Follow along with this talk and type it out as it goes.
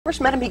first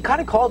met him, he kind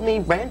of called me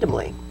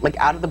randomly, like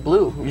out of the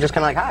blue. He was just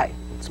kind of like, "Hi,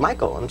 it's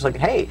Michael." I'm just like,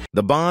 "Hey."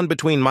 The bond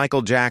between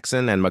Michael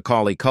Jackson and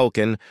Macaulay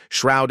Culkin,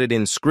 shrouded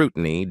in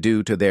scrutiny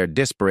due to their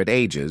disparate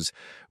ages,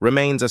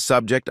 remains a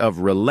subject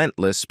of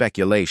relentless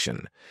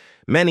speculation.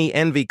 Many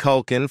envy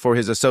Culkin for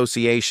his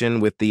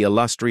association with the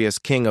illustrious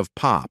king of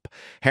pop,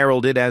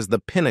 heralded as the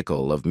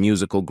pinnacle of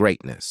musical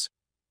greatness.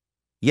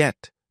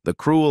 Yet, the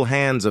cruel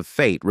hands of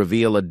fate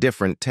reveal a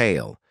different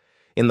tale.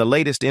 In the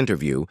latest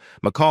interview,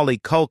 Macaulay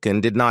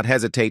Culkin did not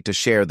hesitate to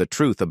share the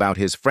truth about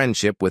his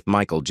friendship with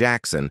Michael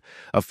Jackson,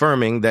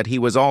 affirming that he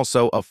was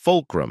also a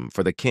fulcrum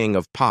for the king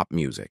of pop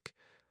music.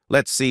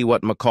 Let's see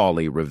what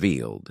Macaulay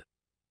revealed.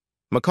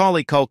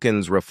 Macaulay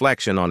Culkin's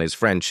reflection on his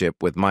friendship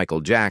with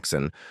Michael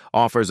Jackson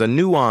offers a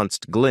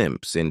nuanced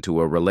glimpse into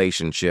a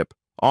relationship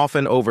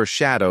often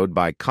overshadowed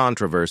by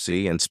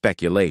controversy and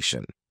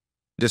speculation.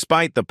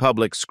 Despite the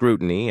public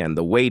scrutiny and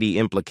the weighty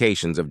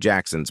implications of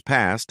Jackson's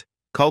past,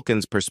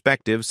 Culkin's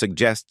perspective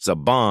suggests a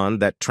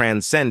bond that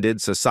transcended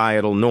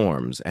societal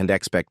norms and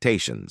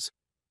expectations.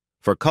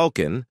 For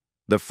Culkin,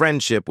 the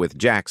friendship with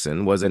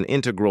Jackson was an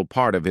integral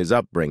part of his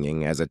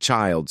upbringing as a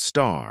child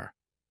star.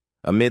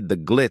 Amid the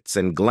glitz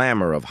and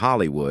glamour of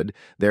Hollywood,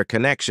 their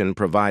connection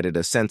provided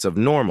a sense of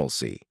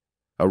normalcy,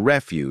 a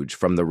refuge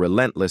from the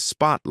relentless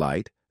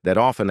spotlight that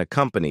often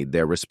accompanied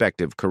their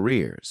respective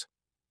careers.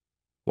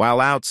 While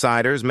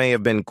outsiders may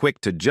have been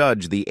quick to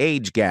judge the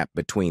age gap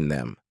between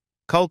them,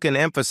 Culkin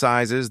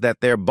emphasizes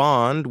that their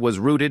bond was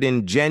rooted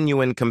in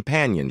genuine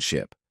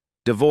companionship,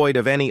 devoid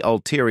of any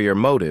ulterior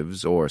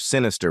motives or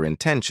sinister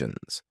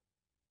intentions.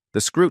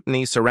 The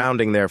scrutiny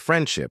surrounding their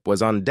friendship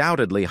was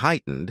undoubtedly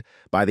heightened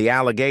by the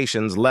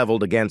allegations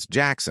leveled against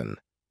Jackson,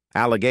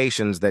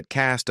 allegations that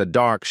cast a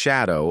dark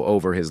shadow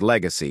over his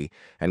legacy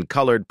and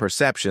colored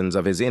perceptions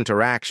of his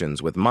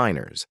interactions with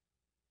minors.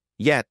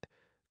 Yet,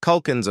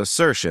 Culkin's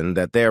assertion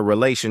that their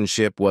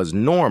relationship was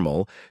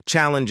normal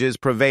challenges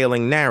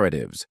prevailing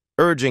narratives,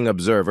 urging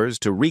observers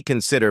to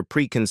reconsider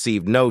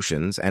preconceived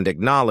notions and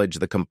acknowledge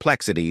the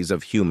complexities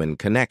of human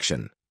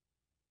connection.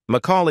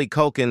 Macaulay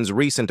Culkin's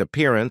recent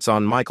appearance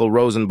on Michael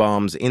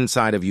Rosenbaum's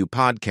Inside of You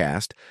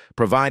podcast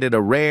provided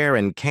a rare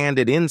and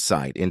candid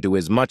insight into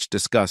his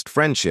much-discussed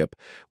friendship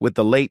with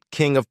the late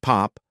king of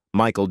pop,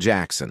 Michael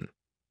Jackson.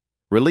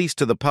 Released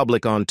to the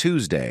public on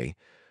Tuesday,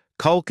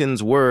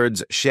 Culkin's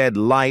words shed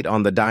light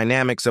on the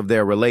dynamics of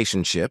their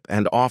relationship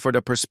and offered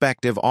a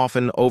perspective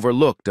often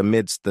overlooked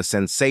amidst the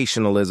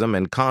sensationalism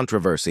and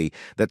controversy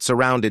that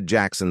surrounded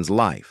Jackson's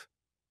life.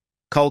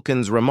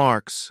 Culkin's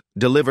remarks,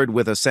 delivered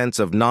with a sense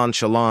of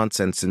nonchalance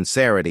and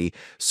sincerity,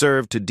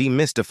 served to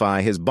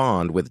demystify his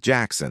bond with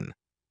Jackson.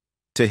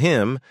 To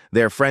him,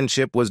 their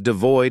friendship was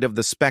devoid of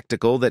the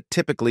spectacle that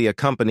typically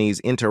accompanies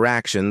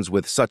interactions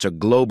with such a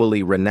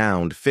globally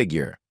renowned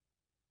figure.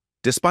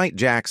 Despite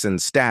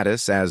Jackson's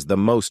status as the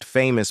most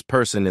famous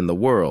person in the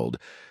world,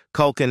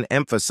 Culkin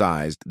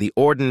emphasized the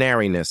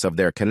ordinariness of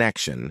their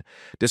connection,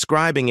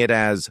 describing it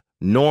as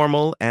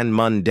normal and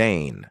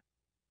mundane.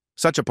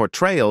 Such a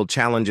portrayal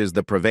challenges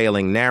the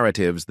prevailing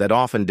narratives that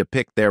often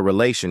depict their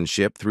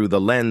relationship through the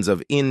lens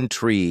of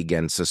intrigue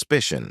and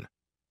suspicion.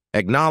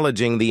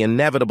 Acknowledging the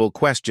inevitable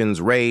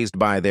questions raised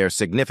by their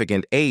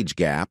significant age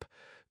gap,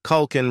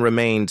 Culkin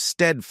remained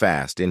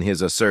steadfast in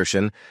his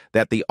assertion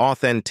that the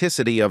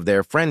authenticity of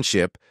their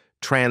friendship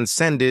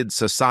transcended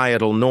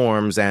societal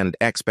norms and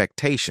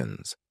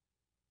expectations.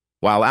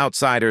 While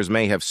outsiders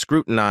may have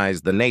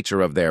scrutinized the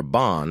nature of their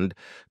bond,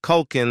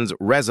 Culkin's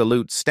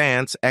resolute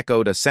stance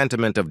echoed a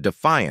sentiment of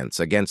defiance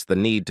against the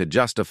need to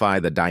justify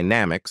the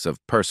dynamics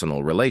of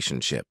personal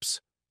relationships.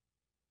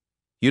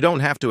 "You don't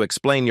have to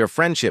explain your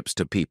friendships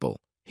to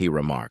people," he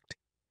remarked,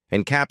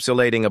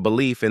 encapsulating a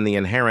belief in the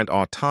inherent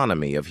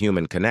autonomy of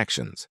human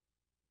connections.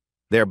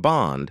 Their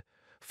bond,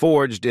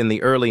 forged in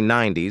the early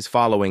 90s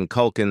following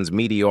Culkin's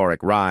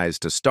meteoric rise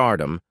to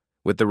stardom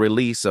with the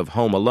release of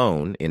Home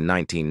Alone in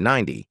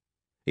 1990,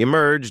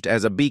 emerged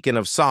as a beacon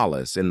of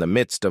solace in the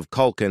midst of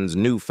Culkin's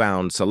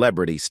newfound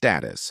celebrity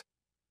status.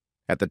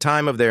 At the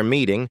time of their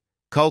meeting,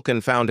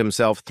 Culkin found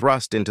himself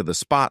thrust into the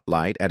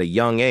spotlight at a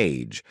young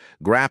age,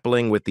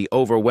 grappling with the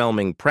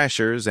overwhelming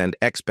pressures and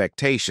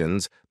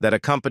expectations that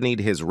accompanied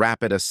his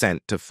rapid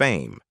ascent to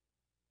fame.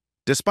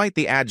 Despite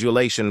the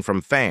adulation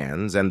from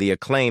fans and the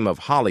acclaim of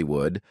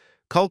Hollywood,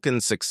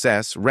 Culkin's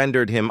success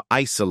rendered him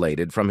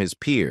isolated from his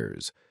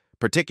peers,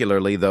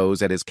 particularly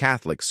those at his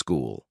Catholic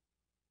school.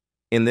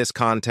 In this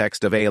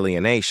context of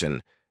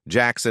alienation,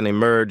 Jackson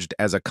emerged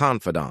as a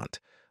confidant,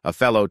 a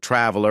fellow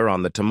traveler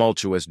on the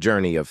tumultuous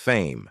journey of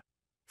fame.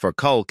 For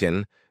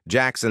Culkin,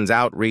 Jackson's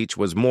outreach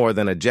was more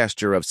than a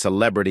gesture of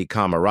celebrity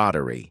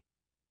camaraderie.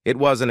 It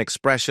was an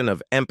expression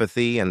of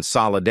empathy and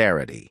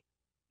solidarity.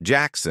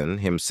 Jackson,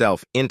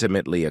 himself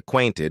intimately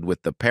acquainted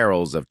with the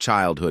perils of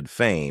childhood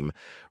fame,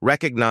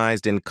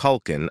 recognized in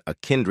Culkin a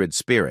kindred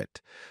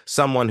spirit,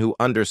 someone who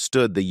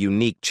understood the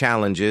unique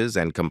challenges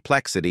and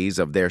complexities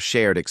of their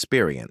shared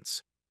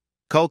experience.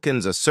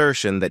 Culkin's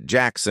assertion that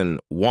Jackson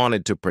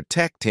wanted to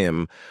protect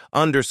him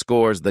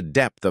underscores the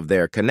depth of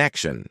their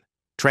connection,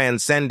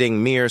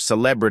 transcending mere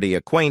celebrity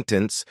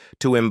acquaintance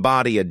to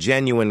embody a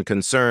genuine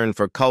concern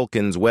for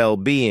Culkin's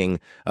well-being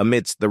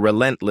amidst the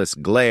relentless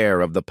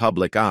glare of the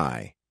public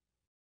eye.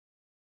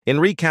 In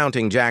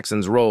recounting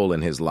Jackson's role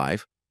in his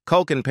life,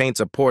 Culkin paints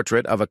a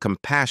portrait of a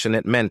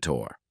compassionate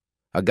mentor,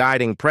 a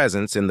guiding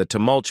presence in the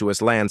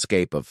tumultuous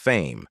landscape of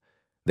fame.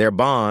 Their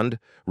bond,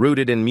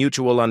 rooted in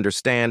mutual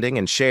understanding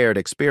and shared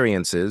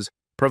experiences,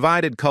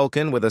 provided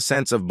Culkin with a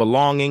sense of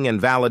belonging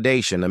and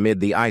validation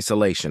amid the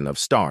isolation of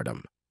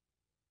stardom.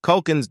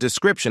 Culkin's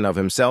description of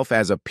himself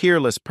as a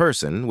peerless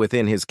person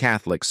within his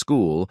Catholic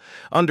school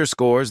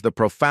underscores the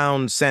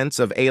profound sense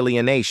of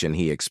alienation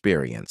he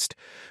experienced,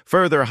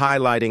 further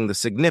highlighting the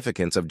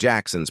significance of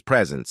Jackson's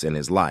presence in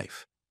his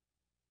life.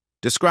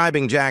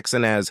 Describing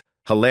Jackson as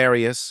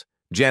hilarious,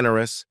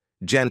 generous,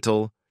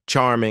 gentle,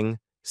 charming,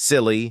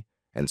 silly,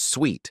 and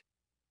sweet,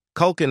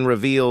 Culkin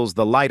reveals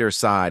the lighter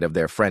side of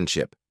their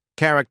friendship,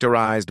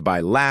 characterized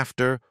by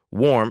laughter,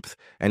 warmth,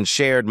 and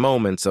shared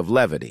moments of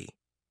levity.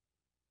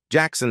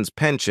 Jackson's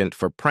penchant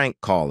for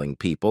prank-calling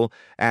people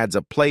adds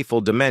a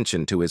playful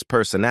dimension to his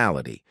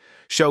personality,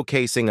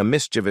 showcasing a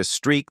mischievous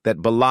streak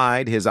that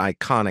belied his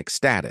iconic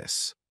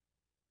status.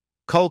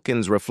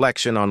 Culkin's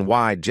reflection on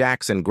why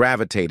Jackson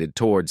gravitated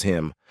towards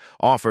him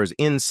offers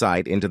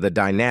insight into the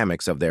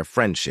dynamics of their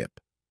friendship.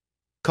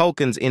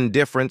 Culkin's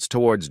indifference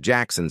towards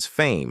Jackson's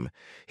fame,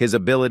 his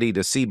ability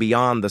to see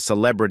beyond the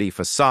celebrity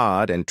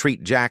facade and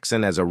treat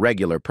Jackson as a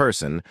regular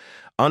person,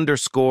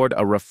 underscored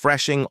a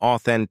refreshing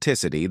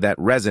authenticity that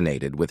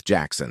resonated with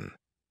Jackson.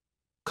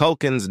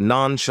 Culkin's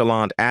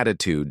nonchalant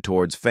attitude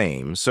towards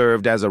fame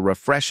served as a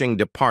refreshing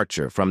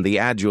departure from the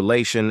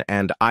adulation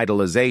and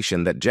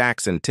idolization that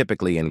Jackson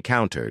typically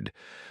encountered,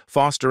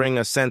 fostering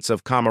a sense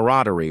of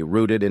camaraderie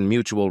rooted in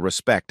mutual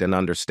respect and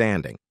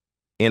understanding.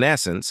 In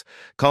essence,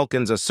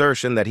 Culkin's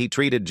assertion that he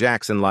treated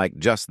Jackson like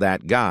just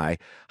that guy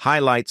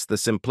highlights the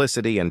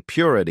simplicity and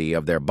purity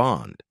of their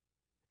bond.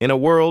 In a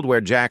world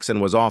where Jackson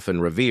was often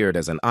revered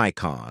as an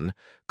icon,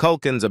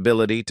 Culkin's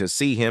ability to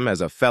see him as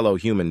a fellow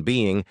human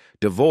being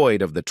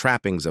devoid of the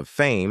trappings of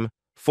fame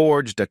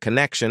forged a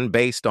connection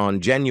based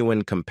on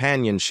genuine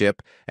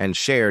companionship and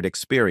shared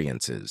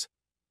experiences.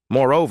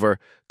 Moreover,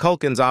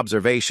 Culkin's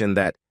observation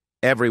that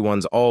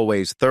everyone's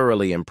always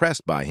thoroughly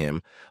impressed by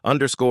him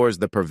underscores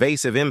the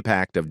pervasive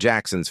impact of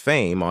Jackson's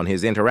fame on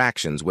his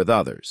interactions with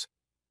others.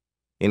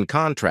 In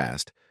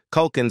contrast,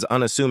 Culkin's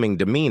unassuming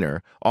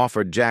demeanor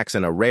offered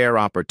Jackson a rare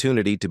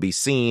opportunity to be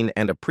seen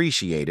and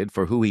appreciated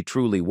for who he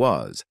truly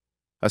was,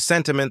 a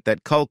sentiment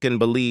that Culkin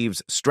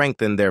believes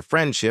strengthened their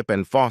friendship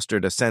and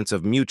fostered a sense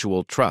of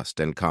mutual trust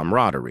and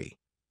camaraderie.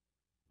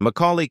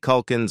 Macaulay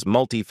Culkin's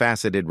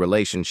multifaceted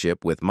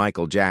relationship with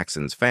Michael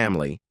Jackson's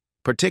family,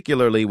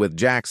 particularly with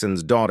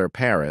Jackson's daughter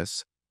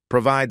Paris,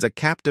 provides a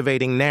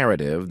captivating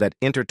narrative that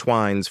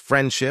intertwines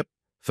friendship,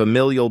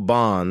 familial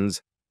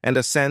bonds, and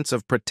a sense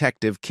of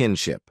protective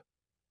kinship.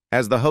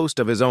 As the host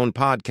of his own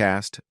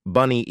podcast,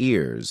 Bunny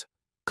Ears,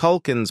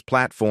 Culkin's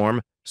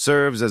platform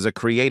serves as a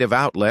creative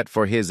outlet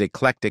for his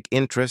eclectic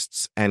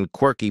interests and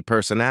quirky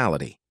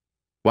personality.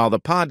 While the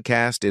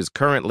podcast is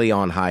currently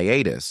on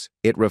hiatus,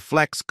 it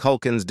reflects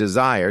Culkin's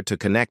desire to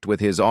connect with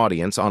his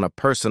audience on a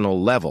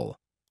personal level,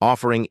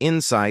 offering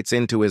insights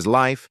into his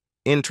life,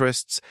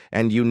 interests,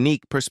 and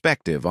unique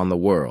perspective on the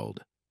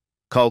world.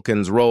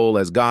 Culkin's role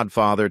as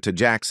godfather to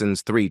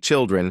Jackson's 3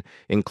 children,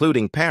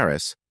 including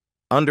Paris,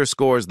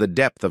 underscores the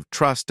depth of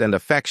trust and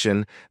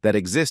affection that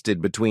existed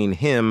between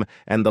him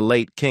and the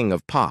late king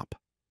of pop.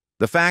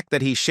 The fact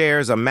that he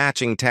shares a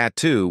matching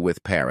tattoo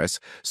with Paris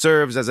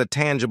serves as a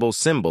tangible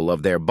symbol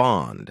of their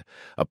bond,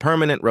 a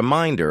permanent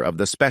reminder of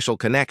the special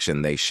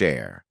connection they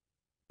share.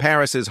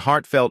 Paris's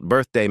heartfelt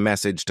birthday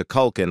message to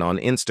Culkin on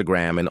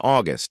Instagram in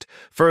August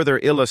further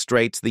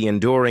illustrates the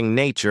enduring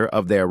nature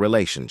of their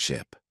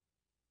relationship.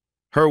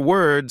 Her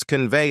words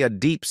convey a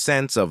deep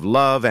sense of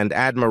love and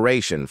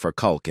admiration for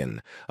Culkin,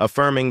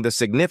 affirming the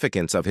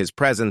significance of his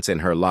presence in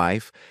her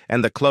life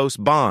and the close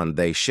bond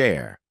they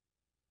share.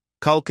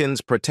 Culkin's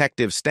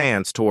protective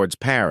stance towards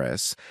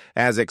Paris,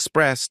 as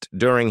expressed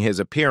during his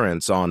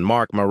appearance on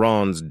Marc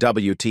Maron's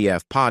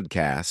WTF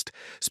podcast,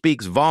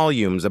 speaks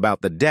volumes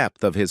about the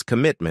depth of his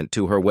commitment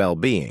to her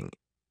well-being.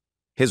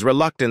 His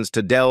reluctance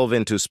to delve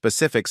into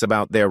specifics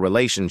about their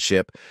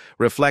relationship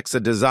reflects a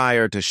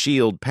desire to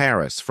shield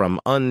Paris from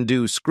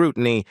undue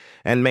scrutiny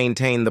and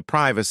maintain the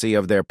privacy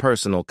of their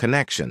personal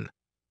connection.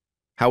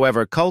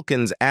 However,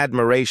 Culkin's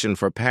admiration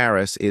for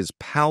Paris is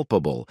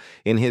palpable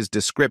in his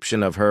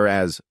description of her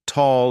as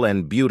tall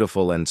and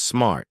beautiful and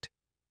smart.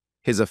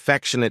 His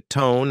affectionate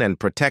tone and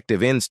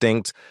protective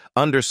instincts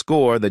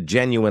underscore the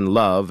genuine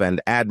love and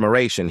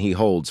admiration he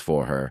holds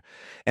for her,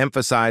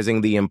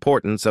 emphasizing the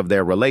importance of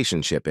their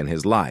relationship in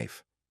his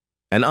life.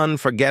 An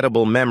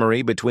unforgettable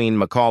memory between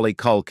Macaulay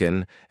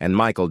Culkin and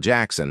Michael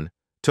Jackson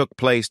took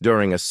place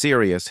during a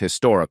serious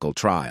historical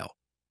trial.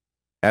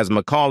 As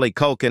Macaulay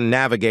Culkin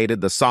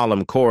navigated the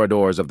solemn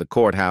corridors of the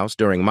courthouse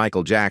during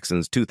Michael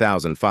Jackson's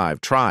 2005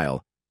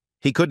 trial,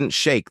 he couldn't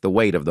shake the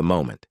weight of the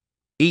moment.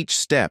 Each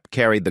step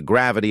carried the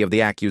gravity of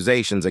the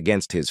accusations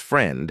against his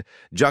friend,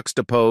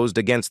 juxtaposed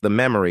against the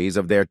memories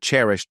of their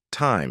cherished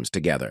times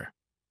together.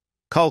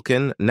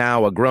 Culkin,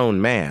 now a grown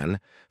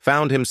man,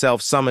 found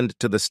himself summoned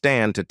to the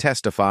stand to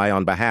testify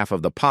on behalf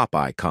of the pop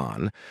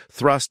icon,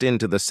 thrust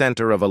into the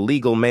center of a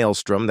legal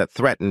maelstrom that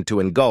threatened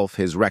to engulf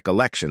his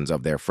recollections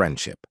of their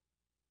friendship.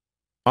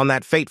 On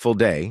that fateful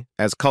day,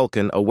 as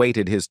Culkin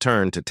awaited his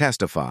turn to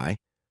testify,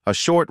 a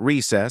short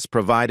recess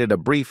provided a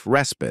brief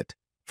respite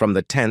from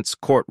the tense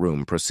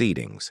courtroom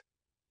proceedings.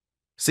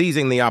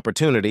 Seizing the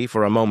opportunity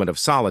for a moment of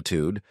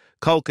solitude,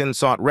 Culkin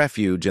sought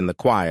refuge in the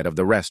quiet of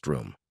the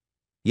restroom.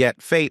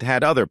 Yet fate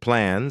had other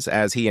plans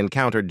as he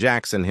encountered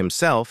Jackson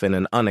himself in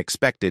an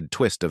unexpected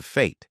twist of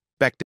fate.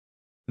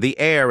 The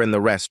air in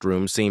the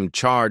restroom seemed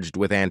charged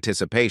with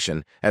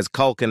anticipation as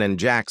Culkin and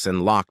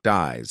Jackson locked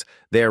eyes,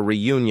 their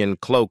reunion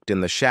cloaked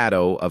in the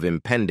shadow of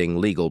impending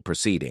legal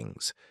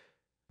proceedings.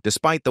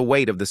 Despite the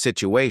weight of the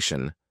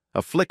situation,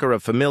 a flicker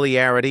of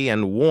familiarity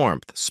and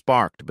warmth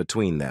sparked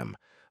between them,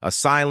 a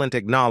silent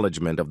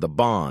acknowledgement of the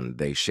bond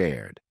they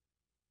shared.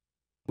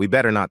 "We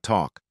better not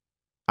talk.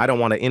 I don't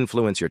want to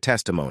influence your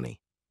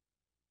testimony."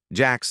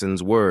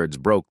 Jackson's words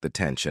broke the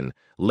tension,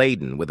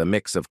 laden with a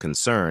mix of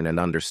concern and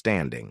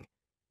understanding.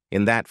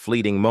 In that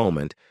fleeting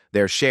moment,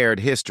 their shared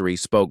history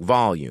spoke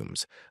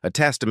volumes, a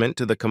testament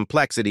to the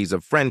complexities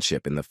of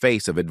friendship in the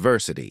face of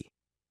adversity.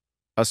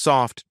 A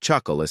soft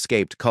chuckle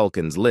escaped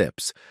Culkin's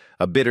lips,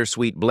 a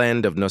bittersweet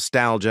blend of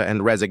nostalgia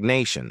and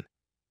resignation.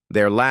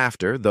 Their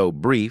laughter, though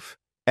brief,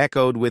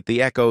 echoed with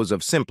the echoes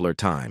of simpler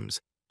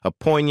times, a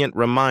poignant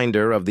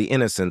reminder of the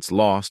innocence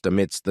lost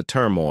amidst the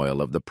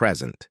turmoil of the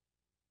present.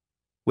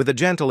 With a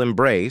gentle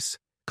embrace,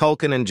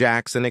 Culkin and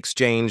Jackson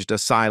exchanged a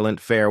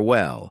silent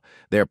farewell,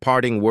 their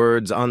parting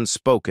words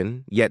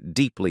unspoken yet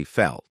deeply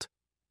felt.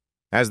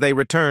 As they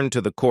returned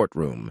to the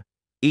courtroom,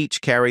 each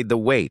carried the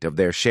weight of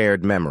their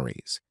shared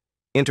memories,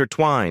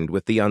 intertwined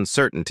with the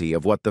uncertainty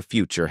of what the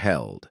future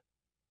held.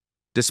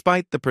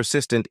 Despite the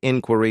persistent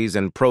inquiries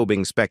and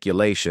probing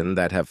speculation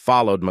that have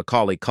followed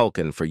Macaulay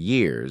Culkin for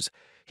years,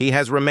 he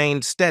has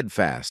remained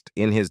steadfast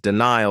in his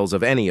denials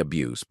of any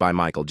abuse by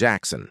Michael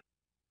Jackson.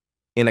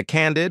 In a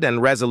candid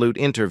and resolute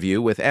interview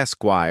with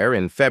Esquire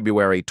in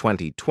February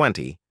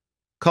 2020,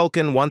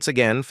 Culkin once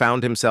again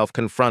found himself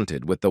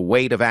confronted with the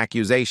weight of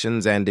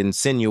accusations and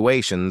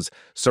insinuations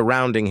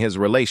surrounding his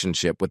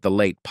relationship with the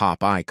late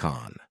pop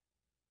icon.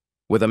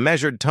 With a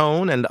measured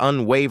tone and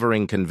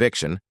unwavering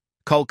conviction,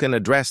 Culkin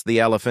addressed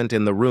the elephant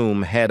in the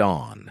room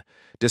head-on,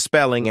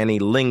 dispelling any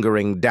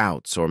lingering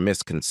doubts or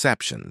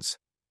misconceptions.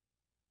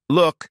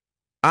 "Look,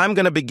 I'm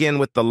going to begin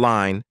with the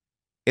line.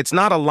 It's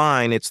not a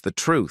line, it's the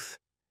truth.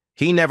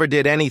 He never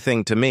did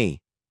anything to me,"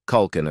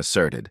 Culkin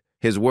asserted,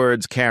 his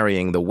words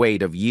carrying the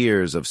weight of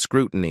years of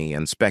scrutiny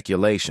and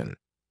speculation.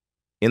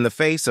 In the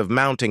face of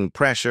mounting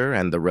pressure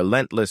and the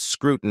relentless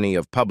scrutiny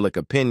of public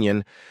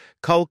opinion,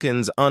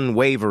 Culkin's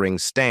unwavering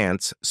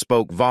stance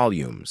spoke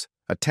volumes,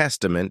 a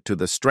testament to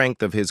the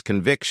strength of his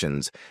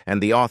convictions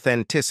and the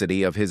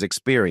authenticity of his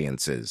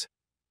experiences.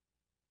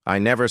 "I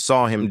never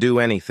saw him do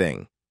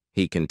anything,"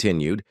 he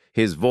continued,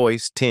 his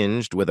voice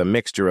tinged with a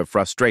mixture of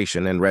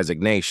frustration and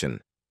resignation.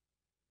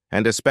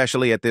 "And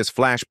especially at this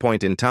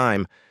flashpoint in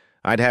time,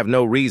 I'd have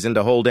no reason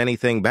to hold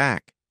anything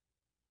back."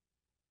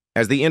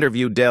 As the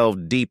interview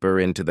delved deeper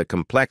into the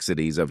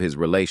complexities of his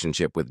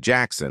relationship with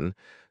Jackson,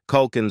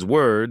 Culkin's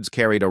words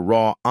carried a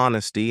raw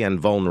honesty and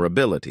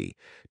vulnerability,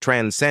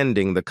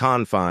 transcending the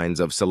confines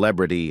of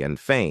celebrity and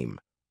fame.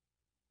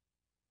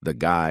 "The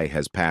guy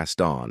has passed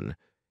on,"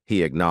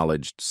 he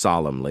acknowledged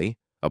solemnly,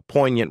 a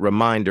poignant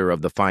reminder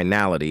of the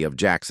finality of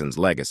Jackson's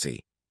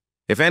legacy.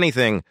 "If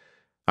anything,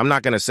 I'm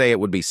not going to say it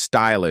would be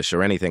stylish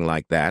or anything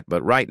like that,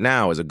 but right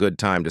now is a good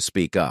time to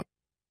speak up."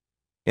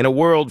 In a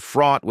world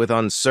fraught with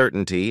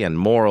uncertainty and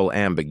moral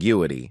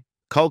ambiguity,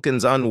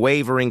 Culkin's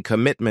unwavering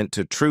commitment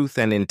to truth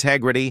and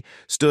integrity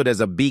stood as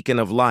a beacon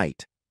of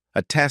light,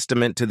 a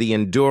testament to the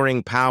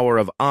enduring power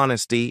of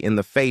honesty in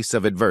the face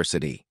of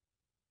adversity.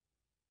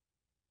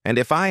 "And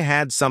if I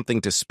had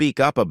something to speak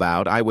up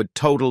about, I would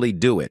totally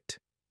do it,"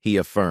 he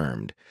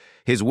affirmed,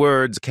 his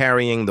words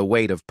carrying the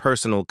weight of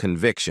personal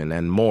conviction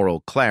and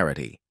moral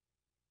clarity.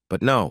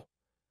 "But no,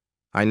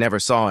 I never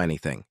saw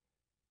anything.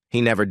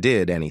 He never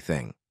did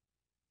anything."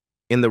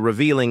 In the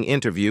revealing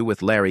interview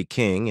with Larry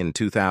King in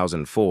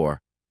 2004,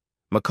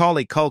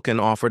 Macaulay Culkin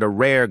offered a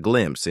rare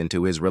glimpse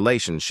into his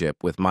relationship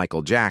with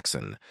Michael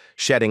Jackson,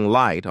 shedding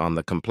light on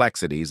the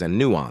complexities and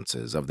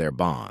nuances of their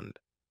bond.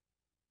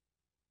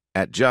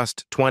 At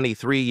just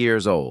 23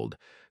 years old,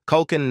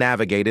 Culkin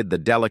navigated the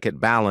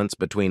delicate balance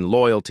between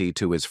loyalty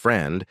to his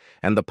friend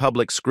and the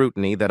public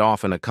scrutiny that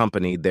often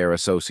accompanied their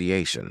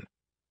association.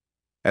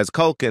 As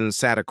Culkin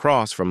sat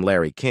across from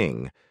Larry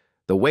King,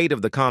 the weight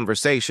of the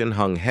conversation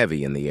hung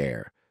heavy in the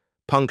air,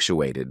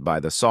 punctuated by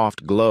the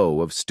soft glow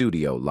of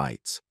studio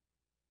lights.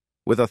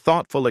 With a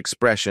thoughtful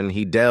expression,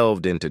 he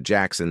delved into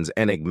Jackson's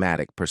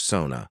enigmatic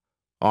persona,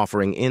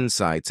 offering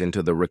insights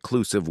into the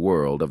reclusive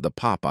world of the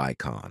pop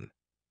icon.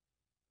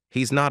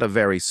 "He's not a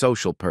very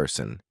social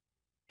person.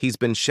 "He's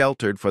been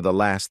sheltered for the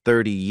last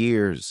 30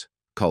 years,"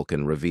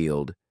 Culkin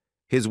revealed,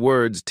 his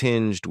words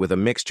tinged with a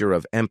mixture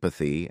of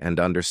empathy and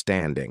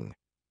understanding.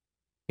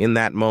 In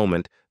that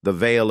moment, the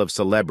veil of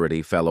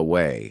celebrity fell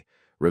away,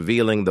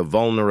 revealing the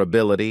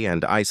vulnerability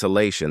and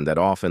isolation that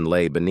often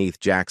lay beneath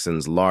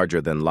Jackson's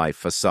larger-than-life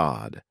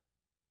facade.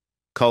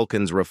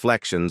 Culkin's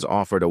reflections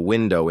offered a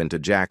window into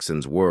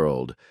Jackson's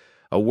world,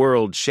 a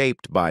world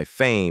shaped by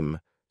fame,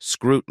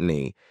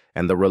 scrutiny,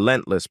 and the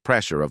relentless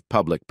pressure of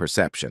public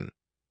perception.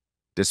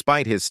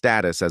 Despite his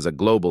status as a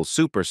global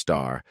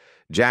superstar,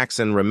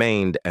 Jackson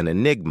remained an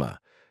enigma,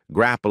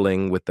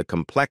 grappling with the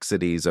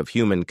complexities of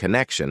human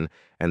connection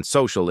and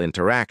social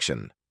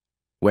interaction.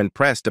 When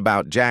pressed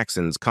about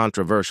Jackson's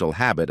controversial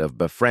habit of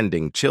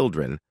befriending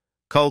children,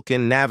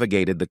 Culkin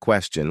navigated the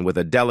question with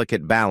a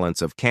delicate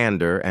balance of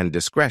candor and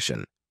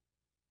discretion.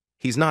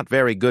 "He's not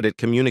very good at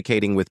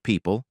communicating with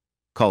people,"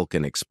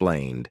 Culkin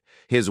explained,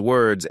 his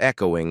words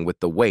echoing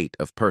with the weight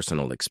of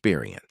personal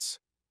experience.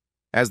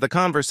 As the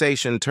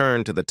conversation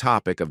turned to the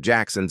topic of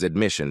Jackson's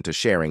admission to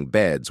sharing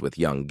beds with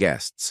young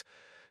guests,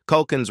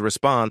 Culkin's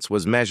response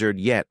was measured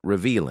yet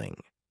revealing.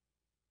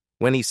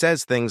 "When he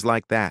says things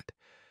like that,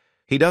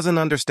 he doesn't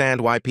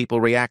understand why people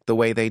react the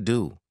way they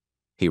do,"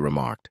 he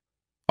remarked,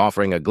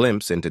 offering a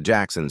glimpse into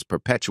Jackson's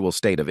perpetual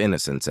state of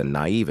innocence and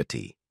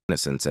naivety.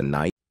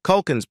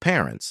 Culkin's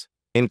parents,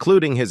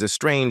 including his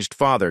estranged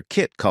father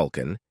Kit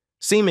Culkin,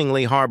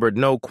 seemingly harbored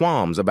no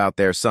qualms about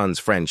their son's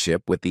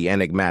friendship with the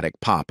enigmatic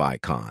pop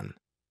icon.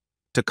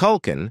 To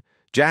Culkin,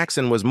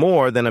 Jackson was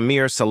more than a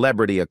mere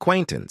celebrity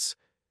acquaintance.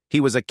 He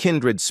was a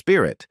kindred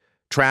spirit,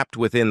 trapped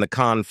within the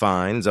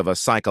confines of a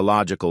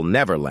psychological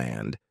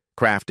neverland,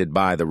 crafted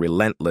by the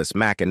relentless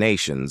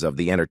machinations of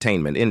the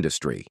entertainment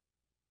industry.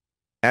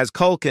 As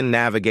Culkin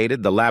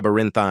navigated the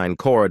labyrinthine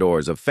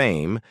corridors of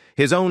fame,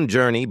 his own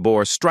journey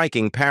bore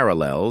striking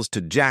parallels to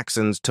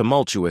Jackson's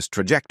tumultuous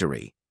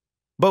trajectory.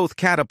 Both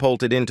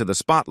catapulted into the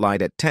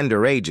spotlight at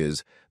tender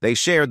ages, they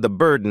shared the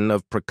burden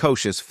of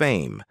precocious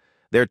fame,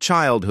 their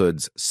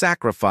childhoods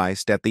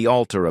sacrificed at the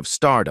altar of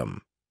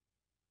stardom.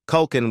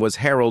 Culkin was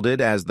heralded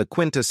as the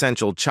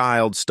quintessential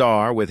child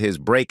star with his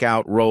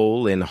breakout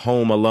role in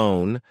Home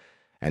Alone,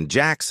 and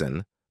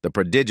Jackson, the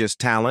prodigious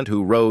talent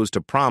who rose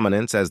to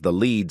prominence as the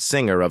lead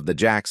singer of the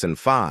Jackson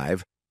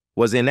 5,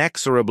 was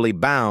inexorably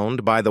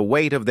bound by the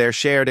weight of their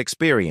shared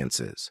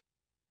experiences.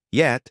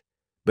 Yet,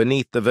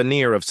 beneath the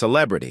veneer of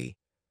celebrity,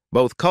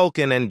 both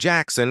Culkin and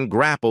Jackson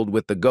grappled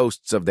with the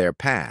ghosts of their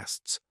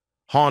pasts,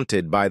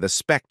 haunted by the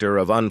specter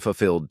of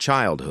unfulfilled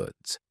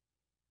childhoods.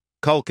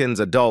 Culkin's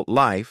adult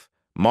life,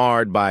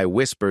 marred by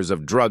whispers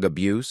of drug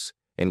abuse,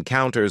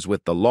 encounters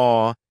with the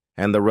law,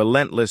 and the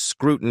relentless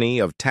scrutiny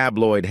of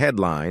tabloid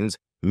headlines,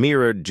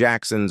 mirrored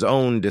Jackson's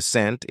own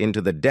descent into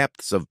the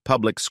depths of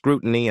public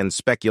scrutiny and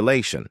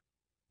speculation.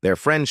 Their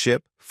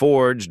friendship,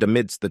 forged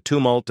amidst the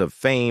tumult of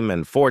fame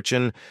and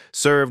fortune,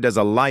 served as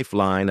a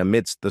lifeline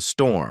amidst the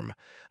storm,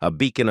 a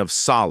beacon of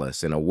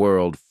solace in a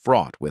world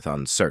fraught with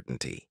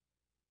uncertainty.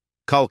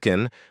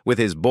 Culkin, with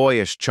his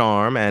boyish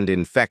charm and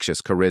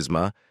infectious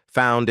charisma,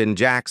 found in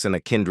Jackson a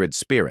kindred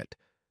spirit,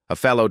 a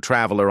fellow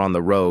traveler on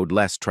the road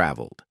less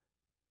traveled.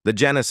 The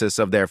genesis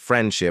of their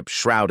friendship,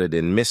 shrouded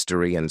in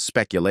mystery and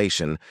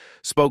speculation,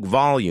 spoke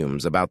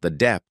volumes about the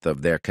depth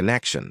of their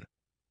connection.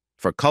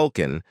 For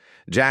Culkin,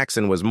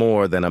 Jackson was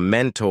more than a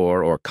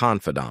mentor or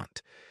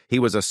confidant. He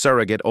was a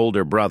surrogate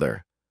older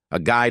brother, a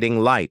guiding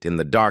light in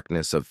the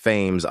darkness of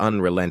fame's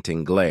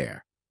unrelenting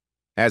glare.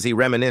 As he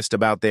reminisced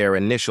about their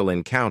initial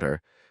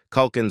encounter,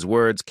 Culkin's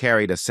words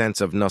carried a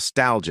sense of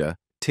nostalgia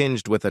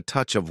tinged with a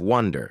touch of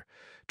wonder,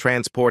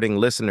 transporting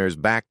listeners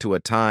back to a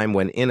time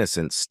when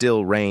innocence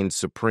still reigned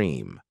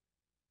supreme.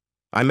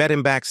 "I met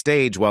him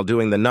backstage while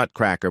doing the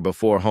Nutcracker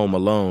before Home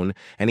Alone,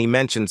 and he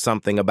mentioned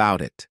something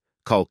about it,"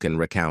 Culkin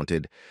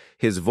recounted,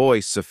 his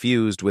voice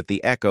suffused with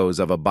the echoes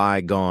of a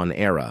bygone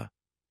era.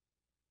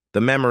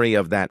 The memory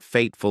of that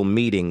fateful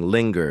meeting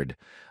lingered,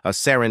 a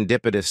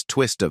serendipitous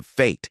twist of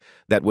fate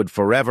that would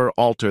forever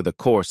alter the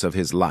course of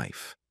his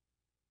life.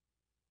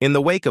 In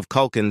the wake of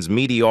Culkin's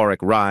meteoric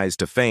rise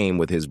to fame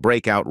with his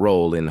breakout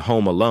role in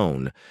Home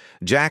Alone,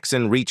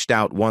 Jackson reached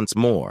out once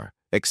more,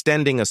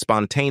 extending a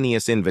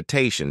spontaneous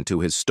invitation to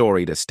his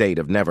storied estate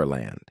of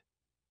Neverland.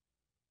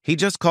 "He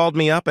just called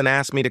me up and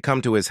asked me to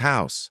come to his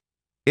house.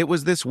 It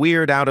was this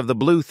weird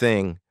out-of-the-blue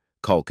thing,"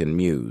 Culkin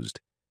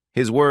mused,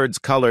 his words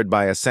colored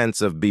by a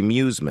sense of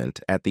bemusement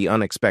at the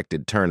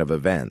unexpected turn of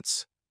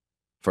events.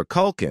 For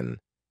Culkin,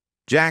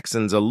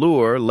 Jackson's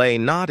allure lay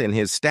not in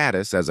his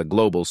status as a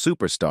global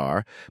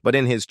superstar, but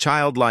in his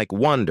childlike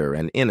wonder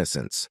and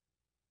innocence.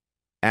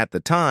 At the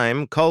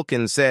time,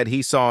 Culkin said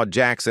he saw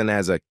Jackson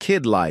as a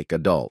kid-like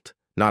adult,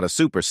 not a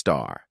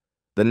superstar.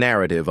 The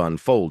narrative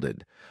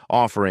unfolded,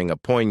 offering a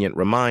poignant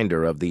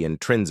reminder of the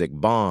intrinsic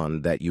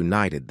bond that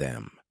united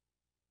them.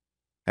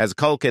 As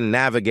Culkin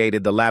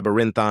navigated the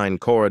labyrinthine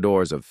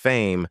corridors of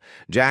fame,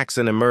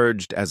 Jackson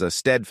emerged as a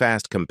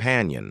steadfast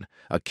companion,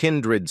 a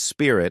kindred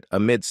spirit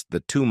amidst the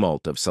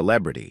tumult of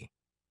celebrity.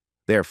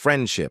 Their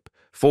friendship,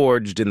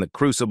 forged in the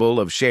crucible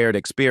of shared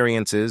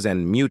experiences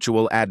and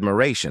mutual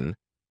admiration,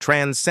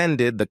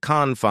 transcended the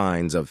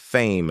confines of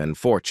fame and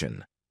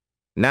fortune.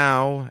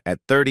 Now, at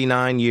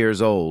 39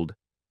 years old,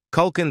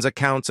 Culkin's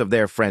accounts of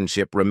their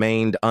friendship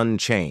remained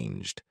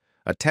unchanged,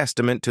 a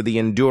testament to the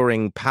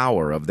enduring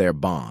power of their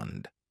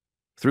bond.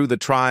 Through the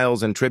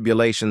trials and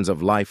tribulations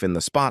of life in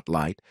the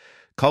spotlight,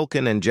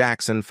 Culkin and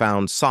Jackson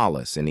found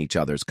solace in each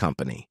other's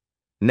company,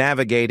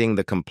 navigating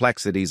the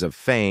complexities of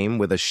fame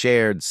with a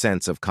shared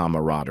sense of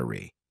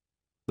camaraderie.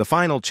 The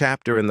final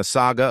chapter in the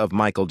saga of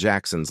Michael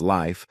Jackson's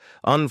life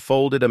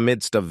unfolded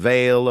amidst a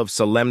veil of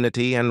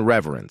solemnity and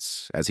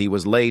reverence as he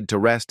was laid to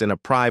rest in a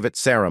private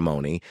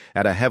ceremony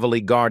at a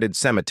heavily guarded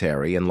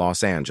cemetery in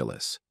Los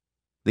Angeles.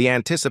 The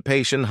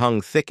anticipation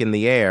hung thick in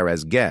the air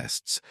as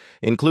guests,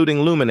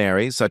 including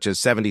luminaries such as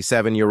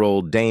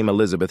 77-year-old Dame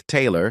Elizabeth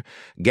Taylor,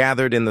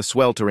 gathered in the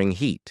sweltering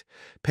heat,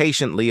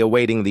 patiently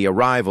awaiting the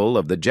arrival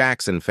of the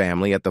Jackson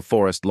family at the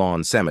Forest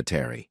Lawn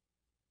Cemetery.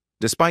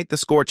 Despite the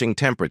scorching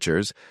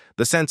temperatures,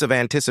 the sense of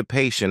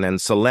anticipation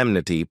and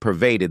solemnity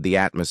pervaded the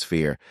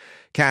atmosphere,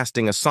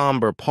 casting a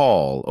somber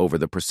pall over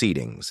the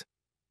proceedings.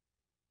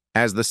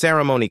 As the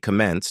ceremony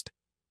commenced,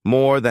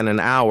 more than an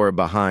hour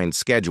behind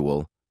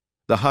schedule,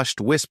 the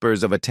hushed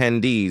whispers of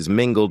attendees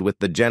mingled with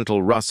the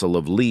gentle rustle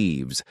of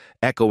leaves,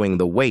 echoing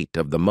the weight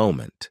of the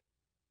moment.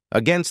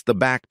 Against the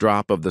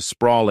backdrop of the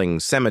sprawling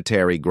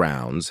cemetery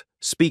grounds,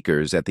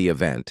 speakers at the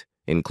event,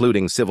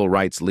 including civil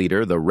rights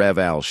leader the Rev.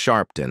 Al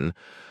Sharpton,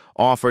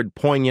 offered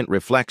poignant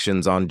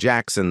reflections on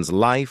Jackson's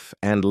life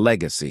and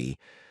legacy,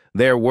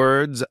 their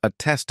words a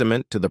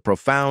testament to the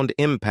profound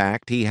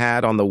impact he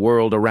had on the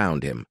world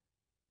around him.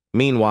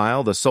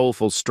 Meanwhile, the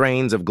soulful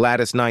strains of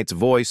Gladys Knight's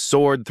voice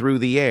soared through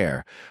the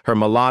air, her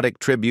melodic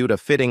tribute a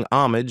fitting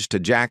homage to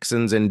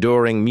Jackson's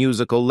enduring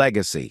musical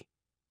legacy.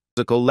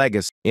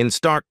 In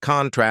stark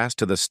contrast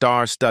to the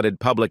star-studded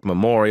public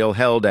memorial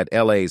held at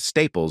LA's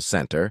Staples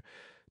Center,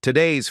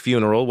 today's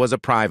funeral was a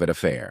private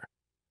affair,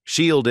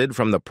 shielded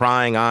from the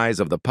prying eyes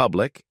of the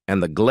public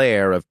and the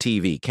glare of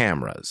TV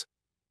cameras.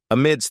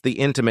 Amidst the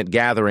intimate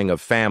gathering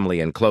of family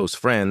and close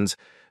friends,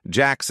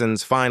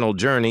 Jackson's final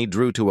journey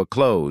drew to a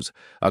close,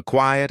 a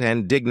quiet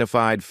and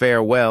dignified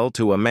farewell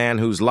to a man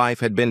whose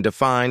life had been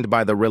defined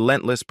by the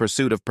relentless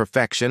pursuit of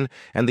perfection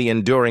and the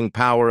enduring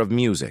power of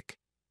music.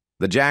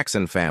 The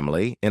Jackson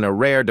family, in a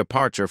rare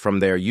departure from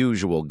their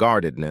usual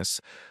guardedness,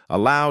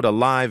 allowed a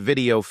live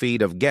video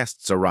feed of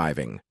guests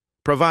arriving,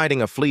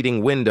 providing a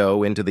fleeting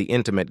window into the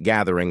intimate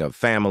gathering of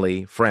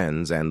family,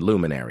 friends, and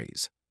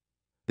luminaries.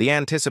 The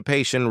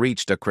anticipation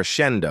reached a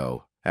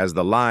crescendo as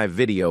the live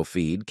video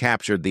feed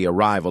captured the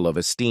arrival of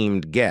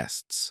esteemed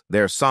guests,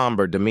 their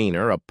somber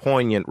demeanor a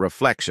poignant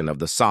reflection of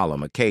the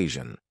solemn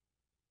occasion.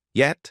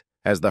 Yet,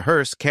 as the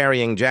hearse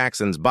carrying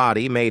Jackson's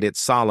body made its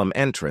solemn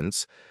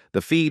entrance,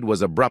 the feed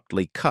was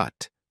abruptly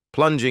cut,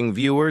 plunging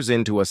viewers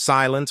into a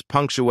silence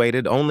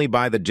punctuated only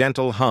by the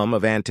gentle hum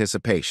of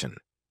anticipation.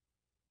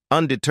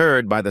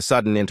 Undeterred by the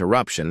sudden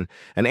interruption,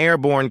 an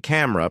airborne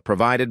camera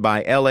provided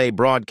by LA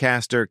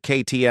broadcaster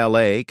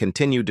KTLA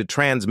continued to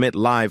transmit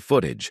live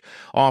footage,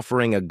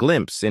 offering a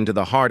glimpse into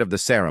the heart of the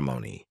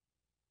ceremony.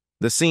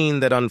 The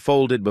scene that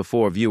unfolded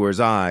before viewers'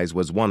 eyes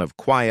was one of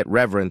quiet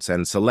reverence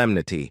and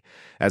solemnity,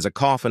 as a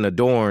coffin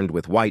adorned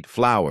with white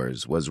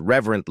flowers was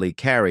reverently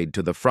carried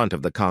to the front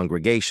of the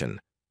congregation,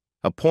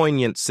 a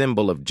poignant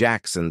symbol of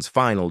Jackson's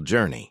final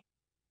journey.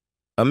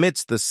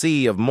 Amidst the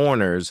sea of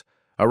mourners,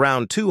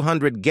 around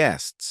 200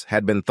 guests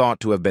had been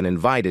thought to have been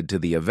invited to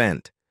the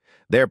event,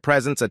 their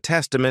presence a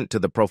testament to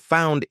the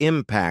profound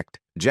impact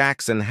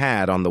Jackson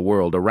had on the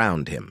world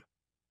around him.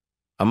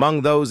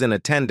 Among those in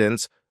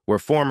attendance were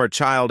former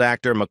child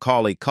actor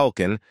Macaulay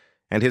Culkin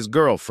and his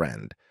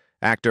girlfriend,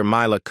 actor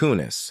Mila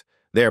Kunis,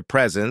 their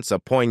presence a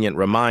poignant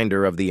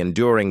reminder of the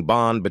enduring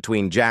bond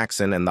between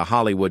Jackson and the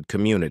Hollywood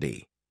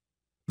community.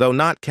 Though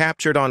not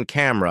captured on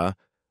camera,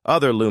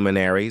 other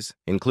luminaries,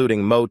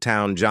 including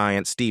Motown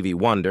giant Stevie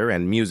Wonder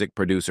and music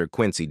producer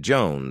Quincy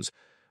Jones,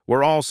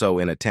 were also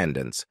in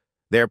attendance,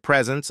 their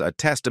presence a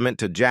testament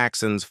to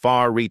Jackson's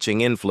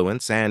far-reaching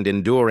influence and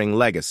enduring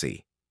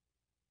legacy.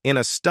 In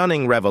a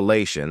stunning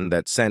revelation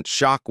that sent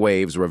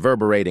shockwaves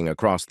reverberating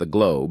across the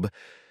globe,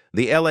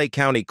 the LA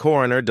County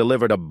coroner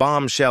delivered a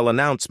bombshell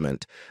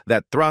announcement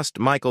that thrust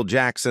Michael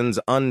Jackson's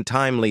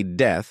untimely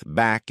death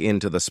back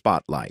into the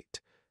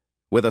spotlight.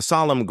 With a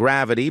solemn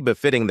gravity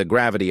befitting the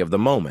gravity of the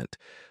moment,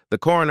 the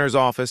coroner's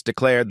office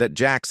declared that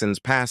Jackson's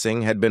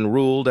passing had been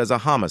ruled as a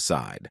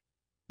homicide,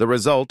 the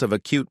result of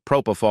acute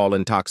propofol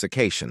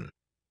intoxication.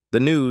 The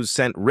news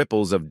sent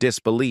ripples of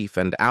disbelief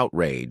and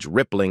outrage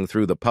rippling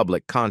through the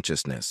public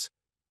consciousness,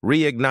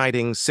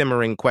 reigniting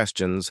simmering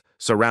questions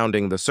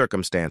surrounding the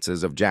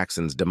circumstances of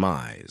Jackson's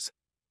demise.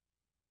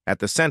 At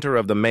the center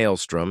of the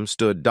maelstrom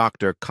stood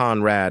Dr.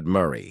 Conrad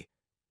Murray,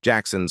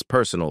 Jackson's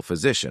personal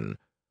physician,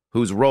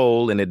 whose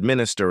role in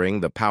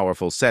administering the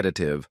powerful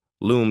sedative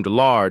loomed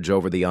large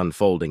over the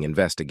unfolding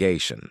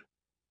investigation.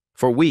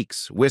 For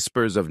weeks,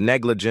 whispers of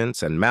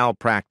negligence and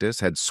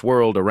malpractice had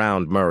swirled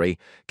around Murray,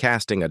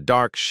 casting a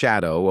dark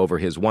shadow over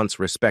his once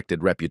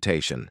respected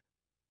reputation.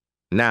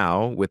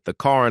 Now, with the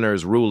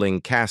coroner's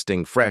ruling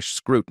casting fresh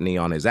scrutiny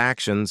on his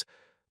actions,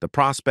 the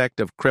prospect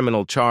of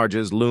criminal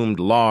charges loomed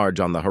large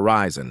on the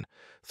horizon,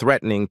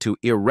 threatening to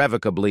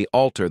irrevocably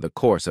alter the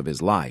course of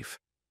his life.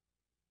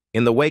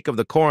 In the wake of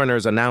the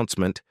coroner's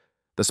announcement,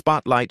 the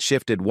spotlight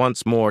shifted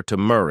once more to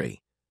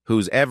Murray,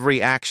 whose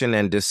every action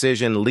and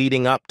decision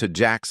leading up to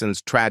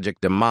Jackson's tragic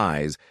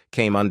demise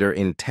came under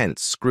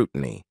intense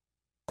scrutiny.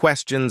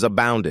 Questions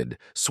abounded,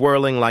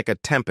 swirling like a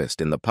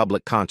tempest in the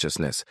public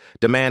consciousness,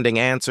 demanding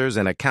answers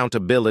and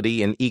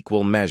accountability in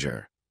equal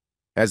measure.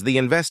 As the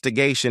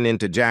investigation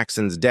into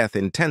Jackson's death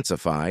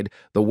intensified,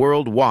 the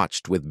world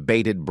watched with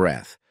bated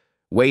breath,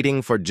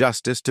 waiting for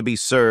justice to be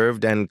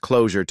served and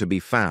closure to be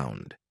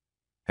found.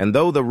 And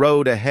though the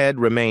road ahead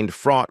remained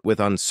fraught with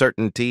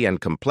uncertainty and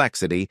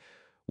complexity,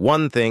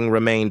 one thing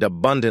remained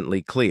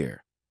abundantly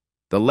clear.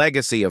 The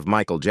legacy of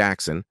Michael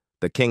Jackson,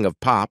 the King of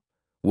Pop,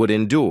 would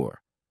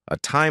endure, a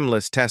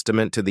timeless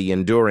testament to the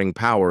enduring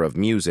power of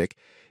music,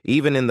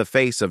 even in the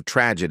face of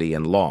tragedy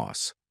and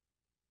loss.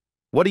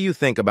 What do you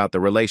think about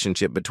the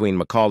relationship between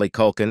Macaulay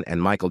Culkin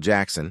and Michael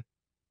Jackson?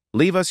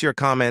 Leave us your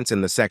comments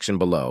in the section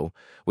below.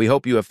 We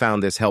hope you have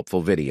found this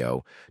helpful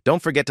video.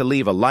 Don't forget to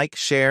leave a like,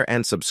 share,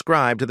 and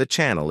subscribe to the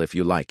channel if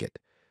you like it.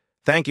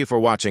 Thank you for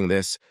watching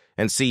this,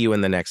 and see you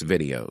in the next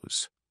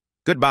videos.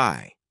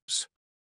 Goodbye.